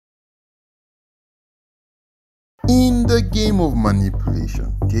In the game of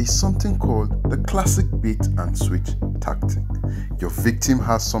manipulation, there is something called the classic bait and switch tactic. Your victim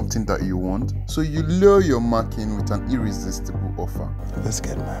has something that you want, so you lure your mark in with an irresistible offer. Let's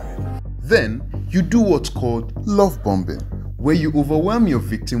get married. Then, you do what's called love bombing, where you overwhelm your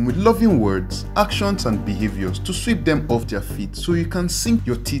victim with loving words, actions and behaviors to sweep them off their feet so you can sink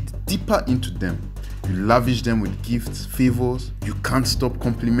your teeth deeper into them. You lavish them with gifts, favors, you can't stop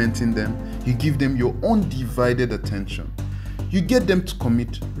complimenting them, you give them your undivided attention. You get them to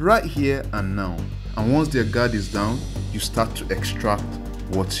commit right here and now, and once their guard is down, you start to extract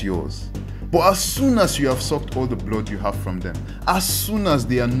what's yours. But as soon as you have sucked all the blood you have from them, as soon as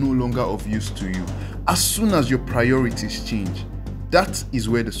they are no longer of use to you, as soon as your priorities change, that is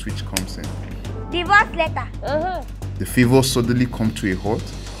where the switch comes in. Divorce letter. The favors suddenly come to a halt.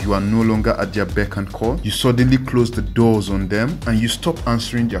 You are no longer at their beck and call. You suddenly close the doors on them and you stop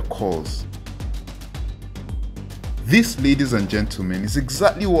answering their calls. This, ladies and gentlemen, is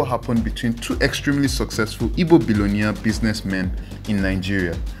exactly what happened between two extremely successful Igbo billionaire businessmen in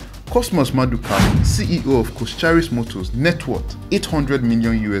Nigeria. Cosmas Maduka, CEO of Coscharis Motors, net worth $800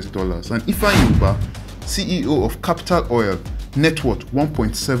 million, and Ifeanyi Uba, CEO of Capital Oil, net worth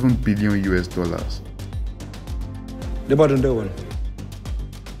 $1.7 billion. The bottom one.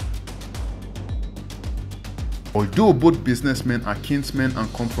 Although both businessmen are kinsmen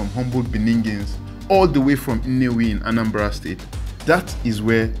and come from humble Beningans, all the way from Nnewi in Anambra State, that is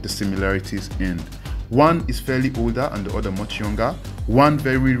where the similarities end. One is fairly older and the other much younger, one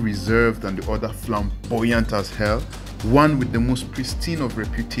very reserved and the other flamboyant as hell, one with the most pristine of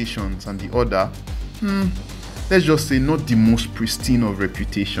reputations and the other, let's just say not the most pristine of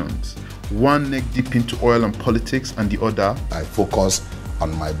reputations. One neck deep into oil and politics and the other, I focus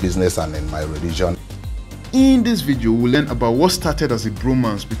on my business and in my religion. In this video, we'll learn about what started as a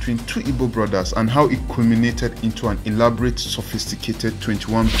bromance between two Igbo brothers and how it culminated into an elaborate, sophisticated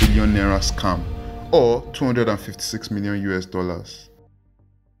 21 billion naira scam, or $256 million.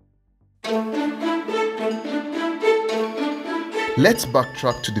 Let's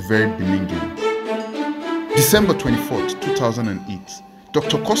backtrack to the very beginning. December 24th, 2008.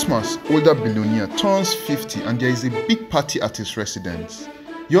 Dr. Cosmas, older billionaire, turns 50 and there is a big party at his residence.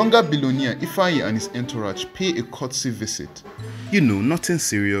 Younger billionaire Ifeanyi and his entourage pay a courtesy visit. You know, nothing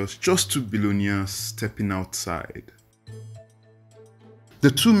serious, just two billionaires stepping outside. The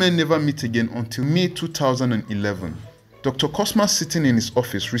two men never meet again until May 2011. Dr. Cosmas, sitting in his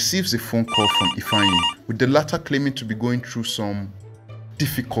office, receives a phone call from Ifeanyi, with the latter claiming to be going through some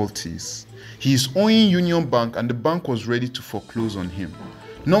difficulties. He is owing Union Bank and the bank was ready to foreclose on him.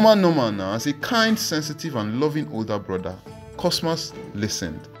 Normal now, as a kind, sensitive and loving older brother, Cosmas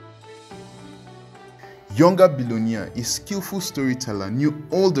listened. Younger billionaire, a skillful storyteller, knew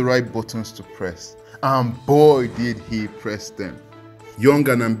all the right buttons to press, and boy did he press them. Young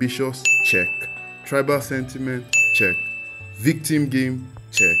and ambitious, check. Tribal sentiment, check. Victim game,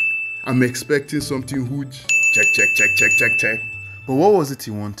 check. I'm expecting something huge, check. But what was it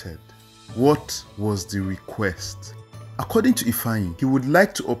he wanted? What was the request? According to Ifeanyi, he would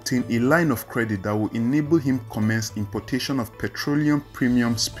like to obtain a line of credit that will enable him commence importation of petroleum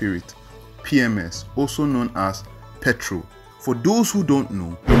premium spirit, PMS, also known as petrol. For those who don't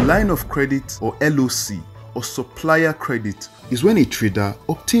know, a line of credit or LOC or supplier credit is when a trader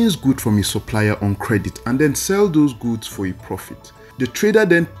obtains goods from a supplier on credit and then sell those goods for a profit. The trader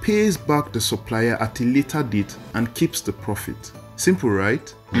then pays back the supplier at a later date and keeps the profit. Simple,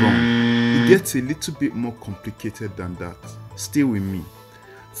 right? Wrong. It gets a little bit more complicated than that. Stay with me.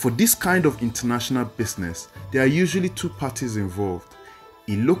 For this kind of international business, there are usually two parties involved.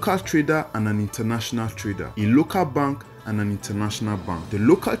 A local trader and an international trader. A local bank and an international bank. The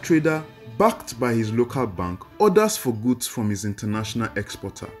local trader, backed by his local bank, orders for goods from his international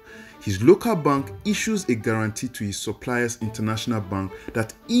exporter. His local bank issues a guarantee to his supplier's international bank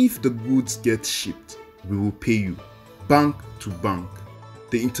that if the goods get shipped, we will pay you. Bank to bank.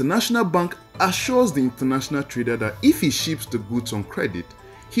 The international bank assures the international trader that if he ships the goods on credit,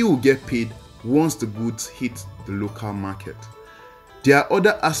 he will get paid once the goods hit the local market. There are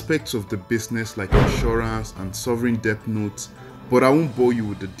other aspects of the business like insurance and sovereign debt notes, but I won't bore you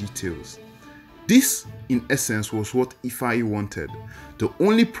with the details. This, in essence, was what Ifeanyi wanted. The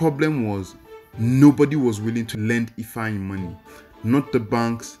only problem was nobody was willing to lend Ifeanyi money. Not the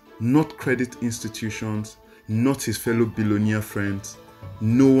banks, not credit institutions, not his fellow billionaire friends,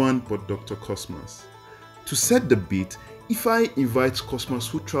 no one but Dr. Cosmas. To set the bait, Ifeanyi invites Cosmas,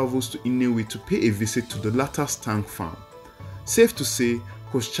 who travels to Nnewi to pay a visit to the latter's tank farm. Safe to say,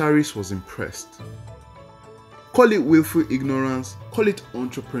 Coscharis was impressed. Call it willful ignorance, call it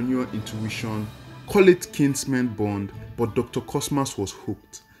entrepreneurial intuition, Call it kinsman bond, but Dr. Cosmas was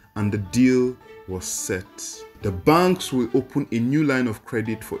hooked and the deal was set. The banks will open a new line of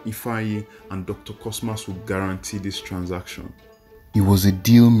credit for Ifeanyi and Dr. Cosmas will guarantee this transaction. It was a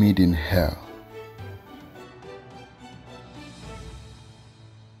deal made in hell.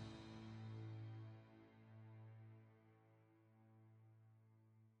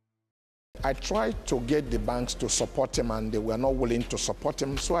 I tried to get the banks to support him and they were not willing to support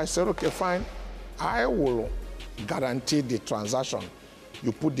him. So I said, okay, fine, I will guarantee the transaction.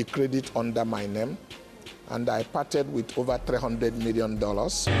 You put the credit under my name, and I parted with over $300 million.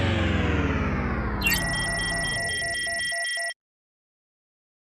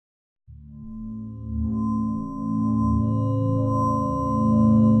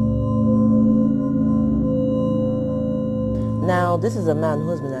 Now, this is a man who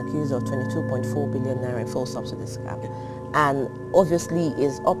has been accused of 22.4 billion naira in full subsidy scam, and obviously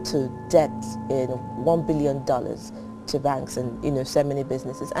is up to debt in $1 billion to banks and so many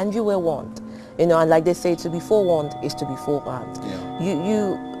businesses. And you were warned, and like they say, to be forewarned is to be forearmed.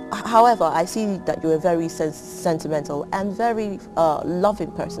 Yeah. However, I see that you're a very sentimental and very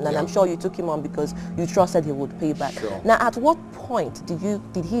loving person, and I'm sure you took him on because you trusted he would pay back. Sure. Now, at what point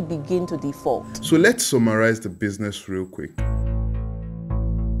did he begin to default? So let's summarize the business real quick.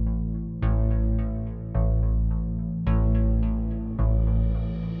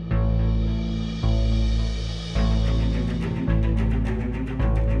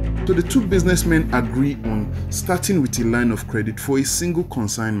 So the two businessmen agree on starting with a line of credit for a single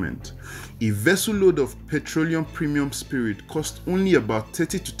consignment. A vessel load of petroleum premium spirit cost only about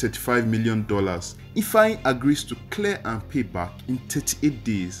 $30 to $35 million. Ifeanyi agrees to clear and pay back in 38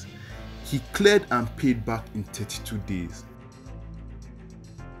 days. He cleared and paid back in 32 days.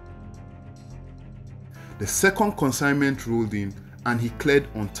 The second consignment rolled in and he cleared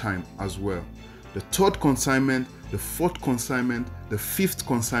on time as well. The third consignment, the fourth consignment, the fifth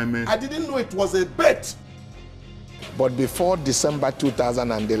consignment. I didn't know it was a bet. But before December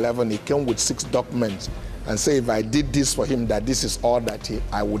 2011, he came with 6 documents and said if I did this for him, that this is all that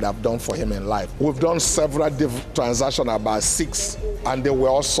I would have done for him in life. We've done several transactions, about 6, and they were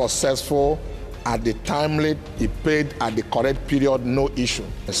all successful at the timely. He paid at the correct period, no issue.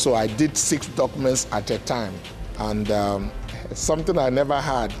 So I did 6 documents at a time. And something I never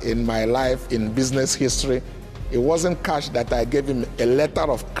had in my life in business history. It wasn't cash that I gave him. A letter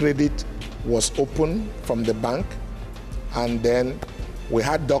of credit was opened from the bank, and then we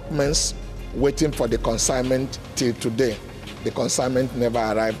had documents waiting for the consignment till today. The consignment never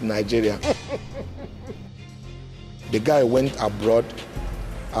arrived in Nigeria. The guy went abroad,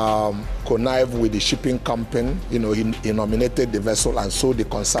 connived with the shipping company. He nominated the vessel and sold the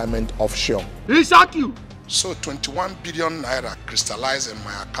consignment offshore. He shot you. So 21 billion naira crystallized in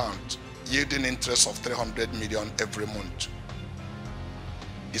my account, yielding interest of 300 million every month.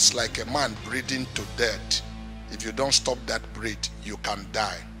 It's like a man breathing to death. If you don't stop that breath, you can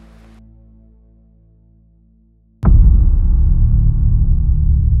die.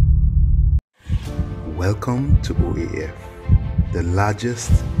 Welcome to OAF, the largest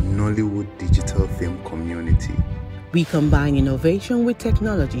Nollywood digital film community. We combine innovation with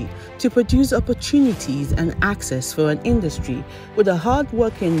technology to produce opportunities and access for an industry with a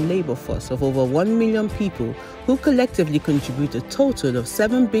hard-working labor force of over 1 million people who collectively contribute a total of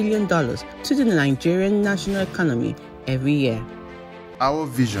 $7 billion to the Nigerian national economy every year. Our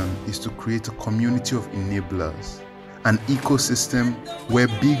vision is to create a community of enablers, an ecosystem where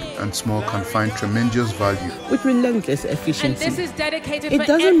big and small can find tremendous value with relentless efficiency. And this is dedicated it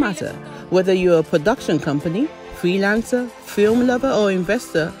doesn't matter whether you're a production company, freelancer, film lover, or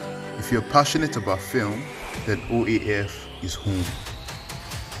investor. If you're passionate about film, then OAF is home.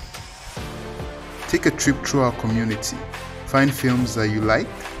 Take a trip through our community, find films that you like,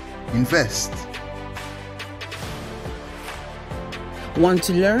 invest. Want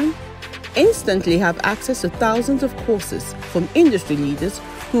to learn? Instantly have access to thousands of courses from industry leaders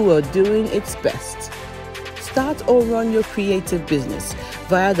who are doing its best. Start or run your creative business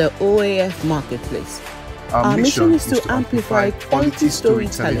via the OAF marketplace. Our mission is to amplify quality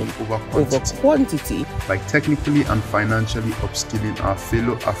storytelling over quantity by technically and financially upskilling our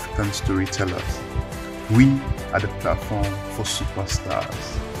fellow African storytellers. We are the platform for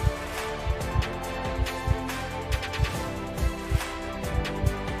superstars.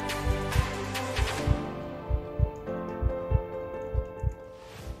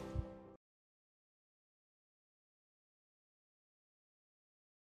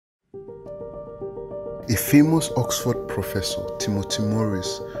 A famous Oxford professor, Timothy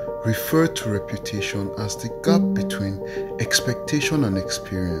Morris, referred to reputation as the gap between expectation and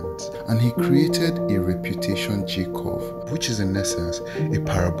experience, and he created a reputation J-curve, which is in essence a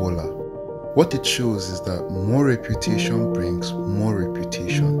parabola. What it shows is that more reputation brings more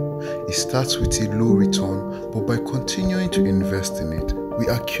reputation. It starts with a low return, but by continuing to invest in it, we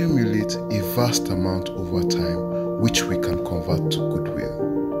accumulate a vast amount over time, which we can convert to goodwill.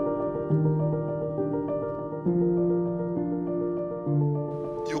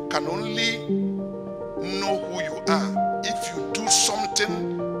 You can only know who you are if you do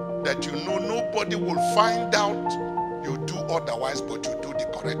something that you know nobody will find out. You do otherwise, but you do the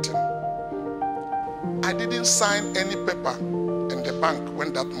correct thing. I didn't sign any paper in the bank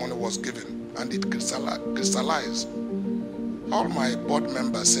when that money was given, and it crystallized. All my board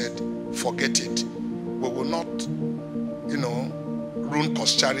members said, forget it. We will not, ruin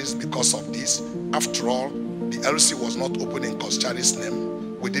Koschari's because of this. After all, the LC was not open in Koschari's name.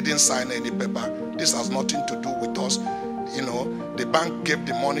 We didn't sign any paper. This has nothing to do with us. The bank gave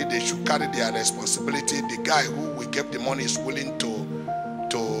the money, they should carry their responsibility. The guy who we gave the money is willing to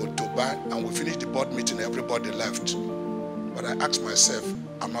buy, and we finished the board meeting, everybody left. But I asked myself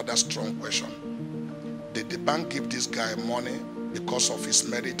another strong question. Did the bank give this guy money because of his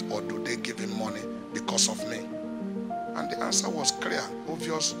merit, or do they give him money because of me? And the answer was clear,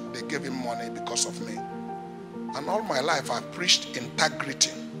 obvious. They gave him money because of me. And all my life I preached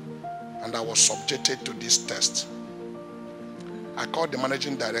integrity, and I was subjected to this test. I called the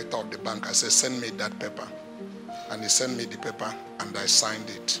managing director of the bank. I said, send me that paper. And he sent me the paper, and I signed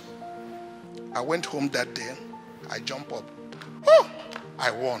it. I went home that day. I jumped up. Oh,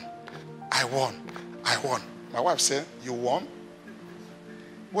 I won. I won. I won. My wife said, you won?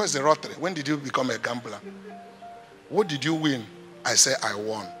 Where's the lottery? When did you become a gambler? What did you win? I said, I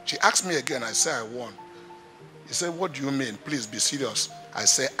won. She asked me again. I said, I won. He said, what do you mean? Please be serious. I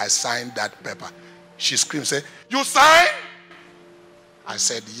said, I signed that paper. She screamed, said, you signed? I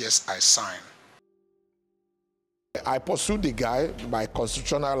said, yes, I signed. I pursued the guy by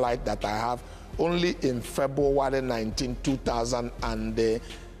constitutional right that I have only in February 19,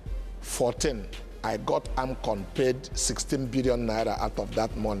 2014. I got AMCON paid 16 billion naira out of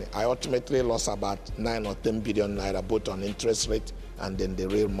that money. I ultimately lost about 9 or 10 billion naira, both on interest rate and then the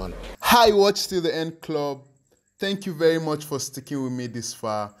real money. Hi, Watch Till the End Club. Thank you very much for sticking with me this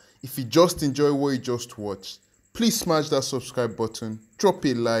far. If you just enjoy what you just watched, please smash that subscribe button, drop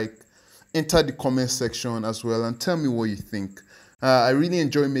a like, enter the comment section as well, and tell me what you think. I really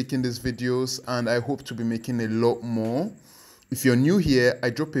enjoy making these videos, and I hope to be making a lot more. If you're new here, I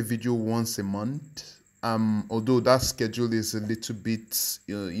drop a video once a month. Although that schedule is a little bit,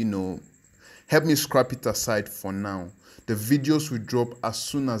 help me scrap it aside for now. The videos will drop as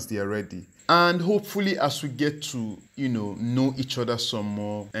soon as they are ready. And hopefully as we get to, know each other some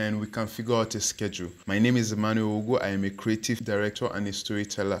more and we can figure out a schedule. My name is Ifeanyi Uba. I am a creative director and a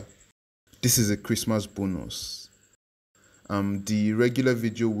storyteller. This is a Christmas bonus. The regular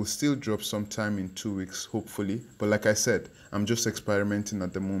video will still drop sometime in 2 weeks, hopefully. But like I said, I'm just experimenting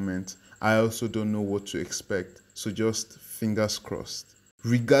at the moment. I also don't know what to expect, so just fingers crossed.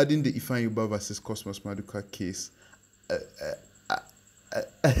 Regarding the Ifeanyi Uba versus Cosmas Maduka case,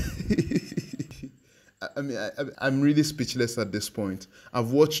 I'm really speechless at this point.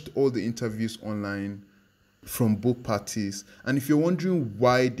 I've watched all the interviews online from both parties, and if you're wondering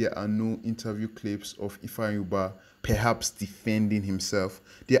why there are no interview clips of Ifeanyi Uba perhaps defending himself,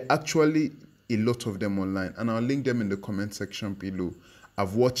 there are actually a lot of them online, and I'll link them in the comment section below.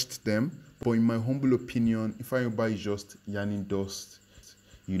 I've watched them, but in my humble opinion, Ifeanyi Uba is just yarning dust.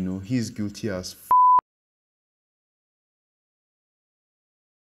 He's guilty as